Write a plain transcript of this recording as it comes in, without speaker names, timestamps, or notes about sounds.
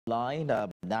line, the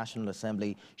National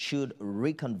Assembly should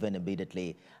reconvene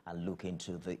immediately and look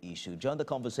into the issue. Join the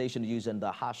conversation using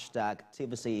the hashtag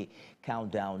TVC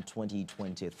Countdown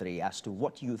 2023 as to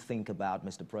what you think about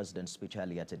Mr. President's speech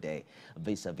earlier today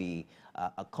vis-a-vis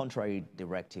a contrary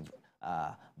directive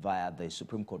via the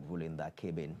Supreme Court ruling that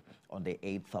came in on the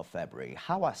 8th of February.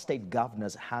 How are state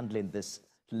governors handling this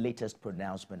latest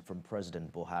pronouncement from President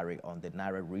Buhari on the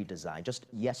Naira redesign? Just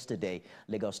yesterday,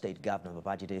 Lagos State Governor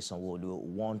BabajideSanwo-Olu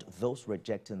warned those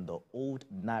rejecting the old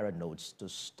Naira notes to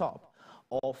stop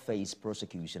or face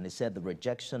prosecution. He said the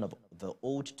rejection of the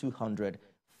old 200,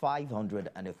 500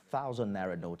 and 1,000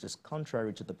 Naira notes is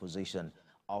contrary to the position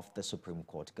of the Supreme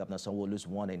Court. Governor Sanwo-Olu's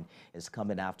warning is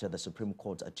coming after the Supreme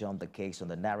Court adjourned the case on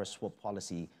the Naira swap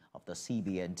policy of the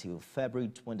CBN till February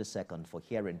 22nd for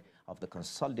hearing of the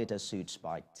consolidated suits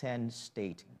by 10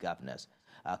 state governors.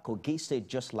 Kogi State,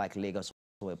 just like Lagos,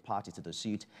 were a party to the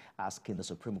suit, asking the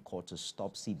Supreme Court to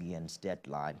stop CBN's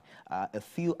deadline. A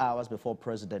few hours before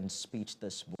President's speech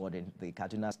this morning, the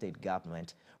Kaduna State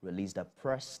government released a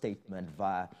press statement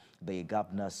via the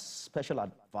governor's special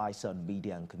advisor on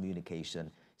media and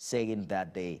communication, saying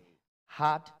that they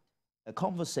had a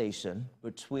conversation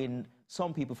between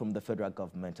some people from the federal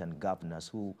government and governors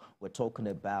who were talking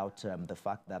about the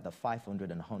fact that the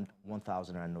 500 and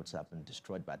 1,000 notes have been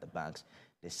destroyed by the banks.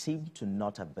 They seem to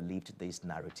not have believed this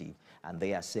narrative, and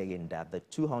they are saying that the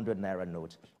 200 Naira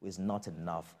note is not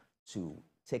enough to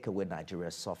take away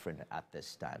Nigeria's suffering at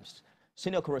this time.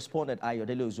 Senior correspondent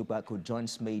Ayodele Odugbakun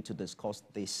joins me to discuss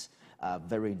this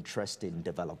very interesting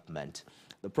development.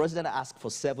 The president asked for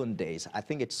 7 days. I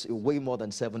think it's way more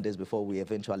than 7 days before we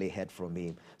eventually heard from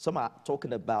him. Some are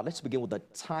talking about, let's begin with the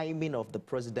timing of the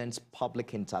president's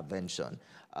public intervention.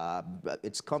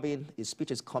 It's coming, his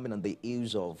speech is coming on the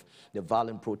heels of the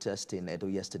violent protest in Edo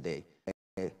yesterday.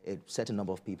 A certain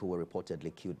number of people were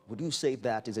reportedly killed. Would you say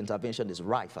that his intervention is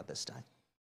rife at this time?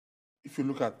 If you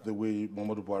look at the way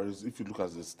Muhammadu Buhari is, if you look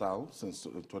at the style since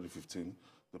 2015,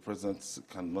 the president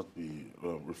cannot be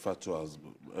referred to as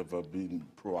ever being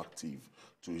proactive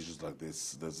to issues like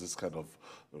this. There's this kind of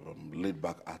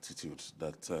laid-back attitude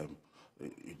that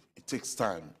it takes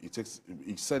time.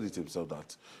 He said it himself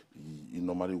that he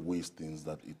normally weighs things,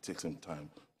 that it takes him time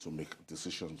to make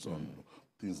decisions on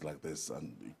things like this.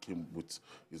 And he came with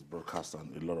his broadcast,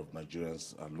 and a lot of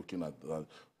Nigerians are looking at that.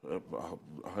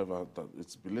 However, that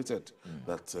it's belated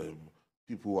that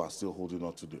people are still holding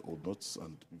on to the old notes,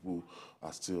 and people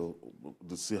are still,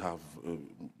 they still have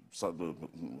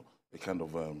a kind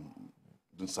of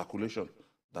circulation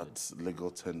that legal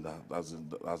tender,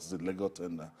 as the legal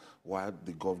tender, while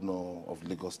the governor of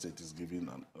Lagos State is giving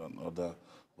an order.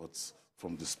 But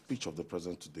from the speech of the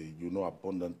president today, you know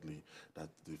abundantly that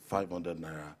the 500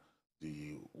 Naira,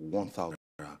 the 1,000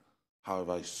 Naira,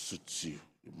 however it suits you,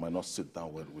 it might not sit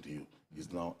down well with you,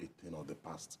 is now a thing of the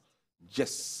past.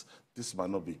 Yes, this might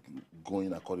not be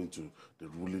going according to the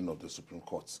ruling of the Supreme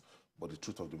Court, but the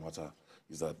truth of the matter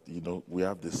is that, you know, we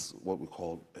have this, what we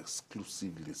call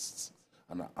exclusive lists.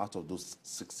 And out of those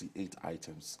 68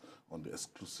 items on the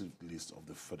exclusive list of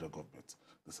the federal government,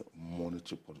 this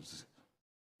monetary policy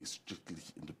is strictly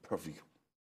in the purview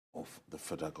of the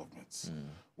federal government.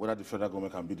 Whether the federal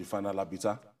government can be the final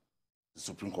arbiter, the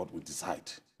Supreme Court will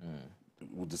decide.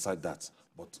 Will decide that.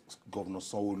 But Governor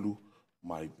Sanwo-Olu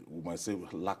we might say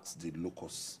lacks the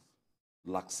locus,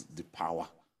 lacks the power,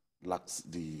 lacks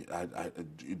the,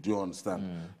 do you understand?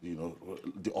 You know,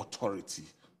 the authority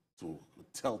to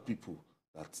tell people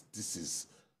that this is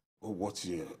what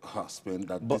you have spent,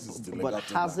 that this is the legal But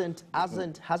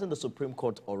hasn't the Supreme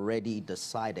Court already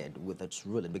decided with its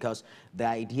ruling? Because the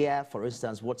idea, for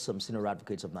instance, what some senior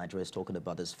advocates of Nigeria is talking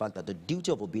about is the fact that the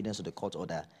duty of obedience to the court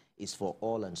order is for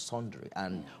all and sundry.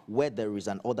 And where there is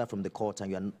an order from the court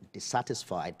and you're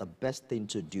dissatisfied, the best thing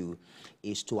to do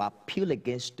is to appeal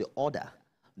against the order,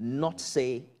 not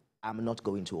say, I'm not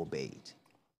going to obey it.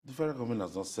 The federal government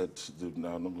has not said they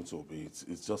are not going to obey it.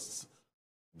 It's just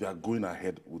they are going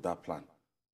ahead with that plan.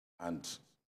 And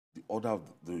the order of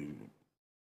the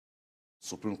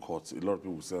Supreme Court, a lot of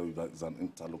people will say that it's an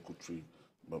interlocutory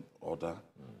order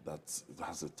that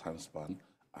has a time span.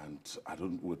 And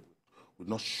we're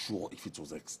not sure if it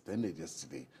was extended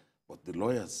yesterday, but the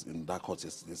lawyers in that court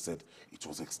yesterday said it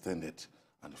was extended.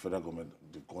 And the federal government,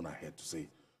 they've gone ahead to say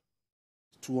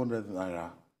 200 Naira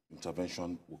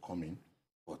intervention will come in,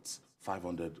 but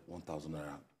 500, 1,000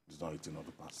 Naira is not eating of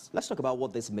the past. Let's talk about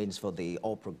what this means for the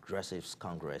All Progressives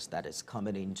Congress that is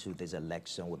coming into this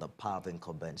election with a power of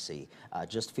incumbency.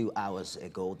 Just a few hours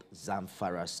ago,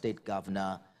 Zamfara State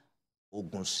Governor,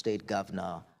 Ogun State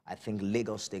Governor, I think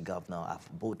Lagos State Governor have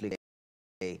boldly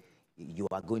said, you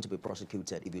are going to be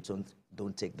prosecuted if you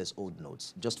don't take these old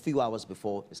notes. Just a few hours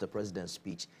before Mr. President's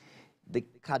speech, the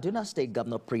Kaduna State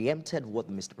governor preempted what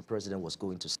Mr. President was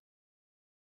going to say.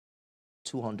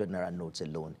 200 Naira notes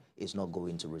alone is not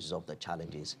going to resolve the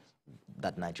challenges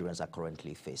that Nigerians are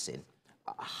currently facing.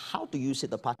 How do you see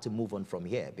the party move on from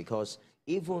here? Because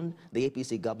even the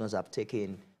APC governors have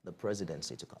taken the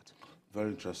presidency to court. Very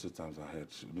interesting times ahead.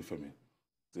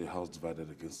 The House divided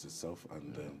against itself,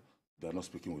 and they are not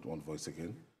speaking with one voice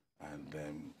again. And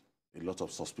a lot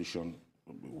of suspicion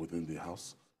within the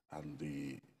House. And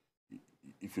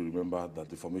if you remember that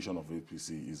the formation of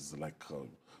APC is like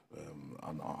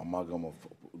an amalgam of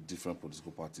different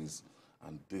political parties,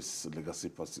 and these legacy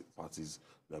parties,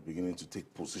 they are beginning to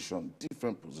take position,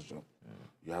 different position.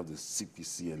 You have the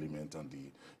CPC element and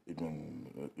the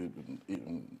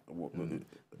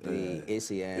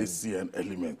ACN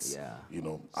elements,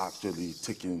 yeah. Actually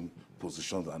taking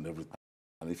positions and everything.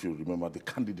 And if you remember, the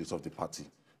candidate of the party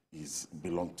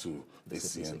belong to the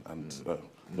ACN, and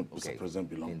Mr. President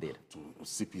belonged to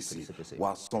CPC,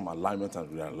 while some alignment and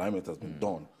realignment has been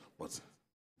done, but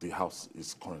the House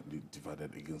is currently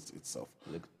divided against itself.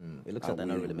 It looks like they're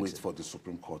not really wait for the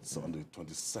Supreme Court on the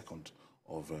 22nd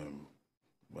of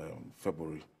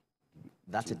February.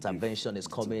 That intervention is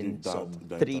coming some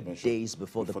 3 days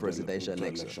before the presidential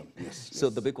election. Yes, so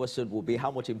the big question will be, how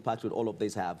much impact would all of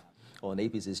this have on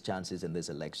APC's chances in this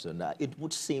election? It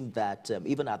would seem that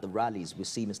even at the rallies, we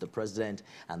see Mr. President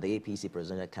and the APC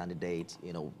presidential candidate,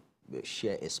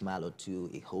 share a smile or two.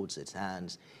 He holds his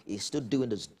hands. He's still doing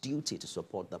his duty to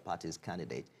support the party's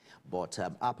candidate. But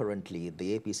apparently,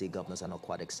 the APC governors are not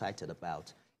quite excited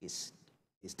about his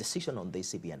decision on the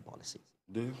CBN policy.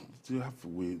 They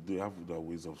have their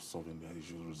ways of solving their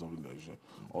issues, resolving their issues.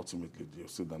 Ultimately, they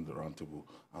sit down the round table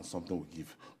and something will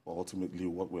give. But ultimately,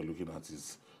 what we're looking at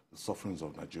is the sufferings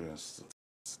of Nigerians.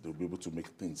 They'll be able to make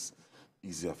things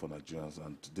easier for Nigerians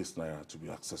and this Naira to be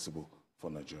accessible for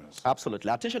Nigerians.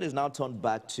 Absolutely. Attention is now turned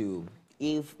back to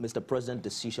if Mr. President's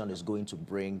decision is going to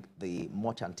bring the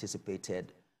much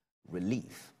anticipated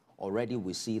relief. Already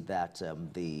we see that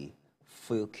the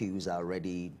fuel queues are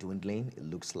already dwindling. It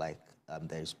looks like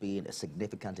there's been a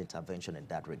significant intervention in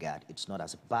that regard. It's not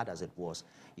as bad as it was,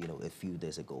 a few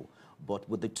days ago. But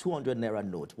with the 200 Naira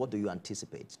note, what do you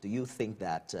anticipate? Do you think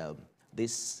that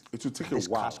this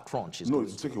cash crunch is going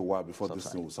to take a while before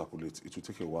this thing will circulate. It will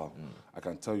take a while. I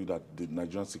can tell you that the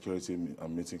Nigerian Security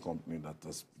and Minting Company that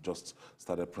has just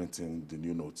started printing the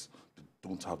new notes, they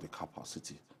don't have the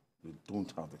capacity. They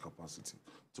don't have the capacity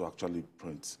to actually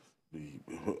print the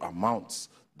amounts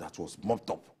that was mopped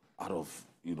up out of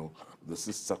the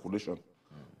circulation.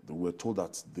 They were told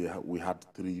that we had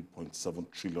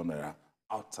 3.7 trillion naira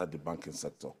outside the banking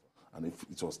sector. And if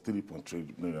it was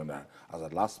 3.3 million naira, as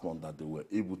at last month, that they were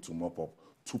able to mop up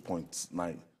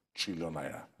 2.9 trillion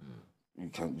naira.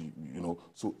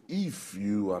 So if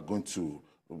you are going to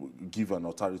give an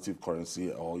alternative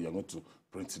currency or you're going to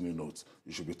print new notes,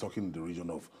 you should be talking in the region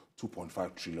of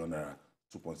 2.5 trillion naira,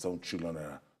 2.7 trillion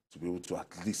naira to be able to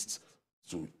at least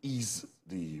to ease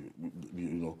the,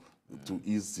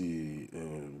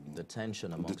 the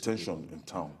tension in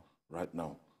town right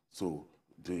now. So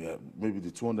maybe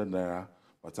the 200 naira,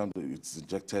 by the time it's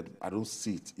injected, I don't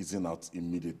see it easing out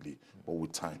immediately, but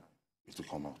with time, it will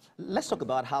come out. Let's talk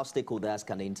about how stakeholders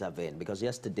can intervene, because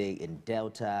yesterday in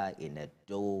Delta, in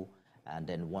Edo, and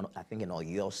then I think in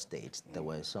Oyo State, there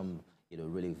were some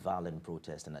really violent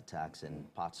protests and attacks in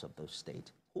parts of those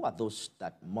states. Who are those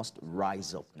that must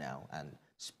rise up now and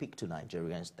speak to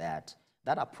Nigerians that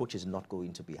approach is not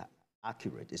going to be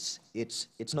accurate?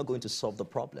 It's not going to solve the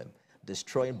problem.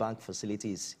 Destroying bank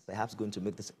facilities perhaps going to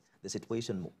make the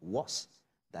situation worse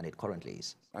than it currently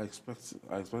is. I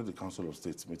expect the Council of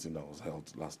States meeting that was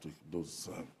held last week, those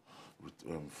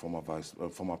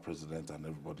former president and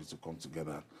everybody to come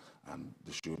together, and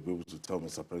they should be able to tell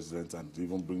Mr. President and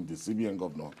even bring the CBN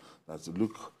governor that,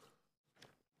 look,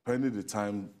 pending the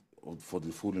time for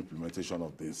the full implementation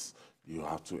of this, you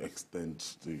have to extend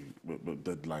the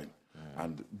deadline.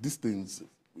 And these things,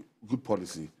 good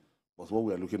policy, but what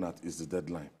we are looking at is the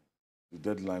deadline. The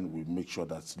deadline will make sure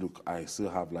that, look, I still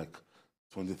have like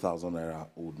 20,000 naira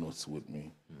old notes with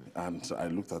me. And I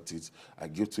looked at it. I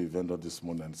gave to a vendor this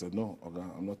morning and said, no,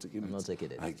 Oga, I'm not taking it. I'm not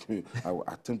taking it. I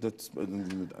attempted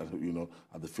spending it,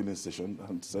 at the filling station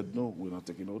and said, no, we're not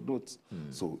taking old notes.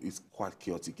 So it's quite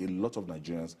chaotic. A lot of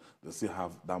Nigerians, they still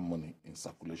have that money in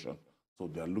circulation. So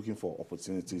they are looking for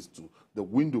opportunities the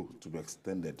window to be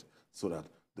extended so that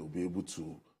they'll be able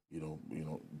to,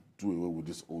 do away with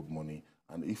this old money.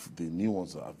 And if the new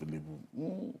ones are available,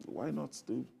 why not?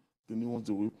 The new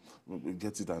ones, will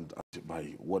get it and by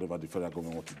whatever the federal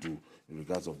government want to do in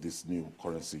regards of this new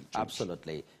currency change.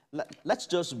 Absolutely. Let's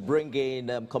just bring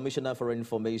in Commissioner for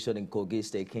Information in Kogi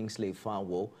State, Kingsley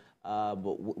Fanwo.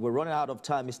 We're running out of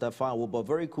time, Mr. Fanwo, but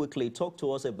very quickly, talk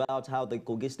to us about how the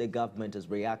Kogi State government is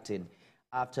reacting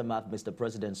aftermath Mr.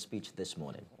 President's speech this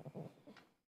morning.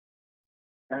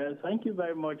 Thank you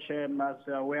very much, As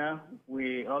aware,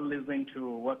 we all listened to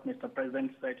what Mr.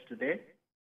 President said today.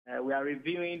 We are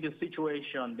reviewing the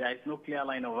situation. There is no clear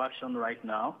line of action right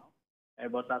now.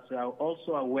 But as we are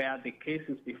also aware, the case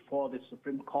is before the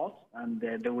Supreme Court, and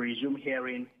they will resume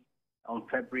hearing on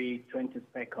February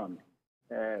 22nd.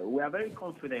 We are very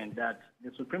confident that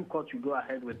the Supreme Court will go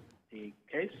ahead with the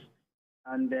case,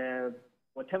 and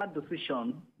whatever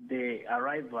decision they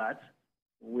arrive at,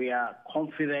 we are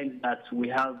confident that we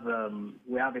have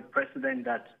a precedent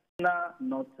that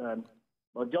not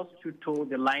but just to toe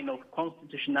the line of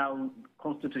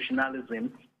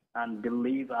constitutionalism and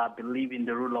believe in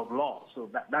the rule of law. So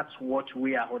that's what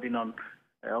we are holding on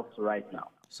up to right now.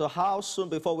 So how soon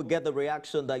before we get the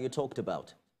reaction that you talked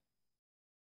about?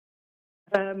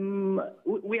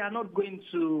 We are not going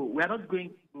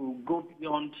to go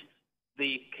beyond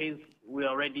the case we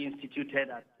already instituted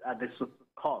at the Supreme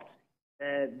Court.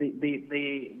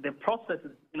 The process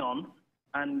is going on,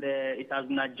 and it has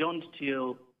been adjourned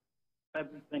till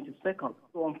February 22nd.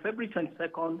 So on February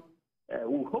 22nd,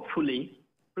 we'll hopefully,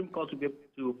 Supreme Court will be able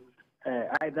to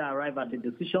either arrive at a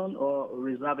decision or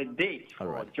reserve a date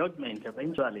for judgment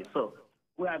eventually. So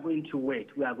we are going to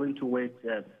wait. We are going to wait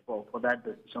for that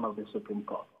decision of the Supreme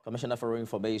Court. Commissioner for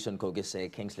Information, Kogi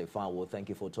State, Kingsley Fanwo, thank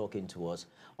you for talking to us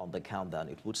on the countdown.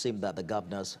 It would seem that the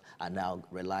governors are now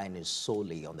relying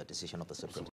solely on the decision of the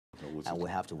Supreme Court. And we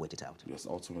have to wait it out. Yes,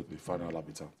 ultimately, final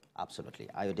habitat. Absolutely.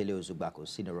 Ayodele Odugbakun,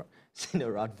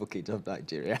 senior advocate of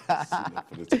Nigeria.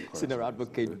 Senior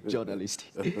advocate journalist.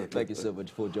 Thank you so much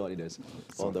for joining us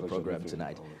on the program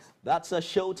tonight. That's our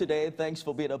show today. Thanks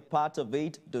for being a part of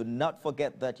it. Do not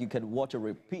forget that you can watch a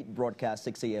repeat broadcast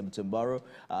 6 a.m. tomorrow.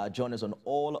 Join us on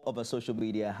all of our social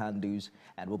media handles,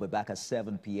 and we'll be back at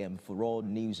 7 p.m. for all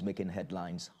news making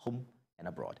headlines home and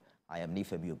abroad. I am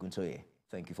Nifemi Oguntoye.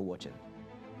 Thank you for watching.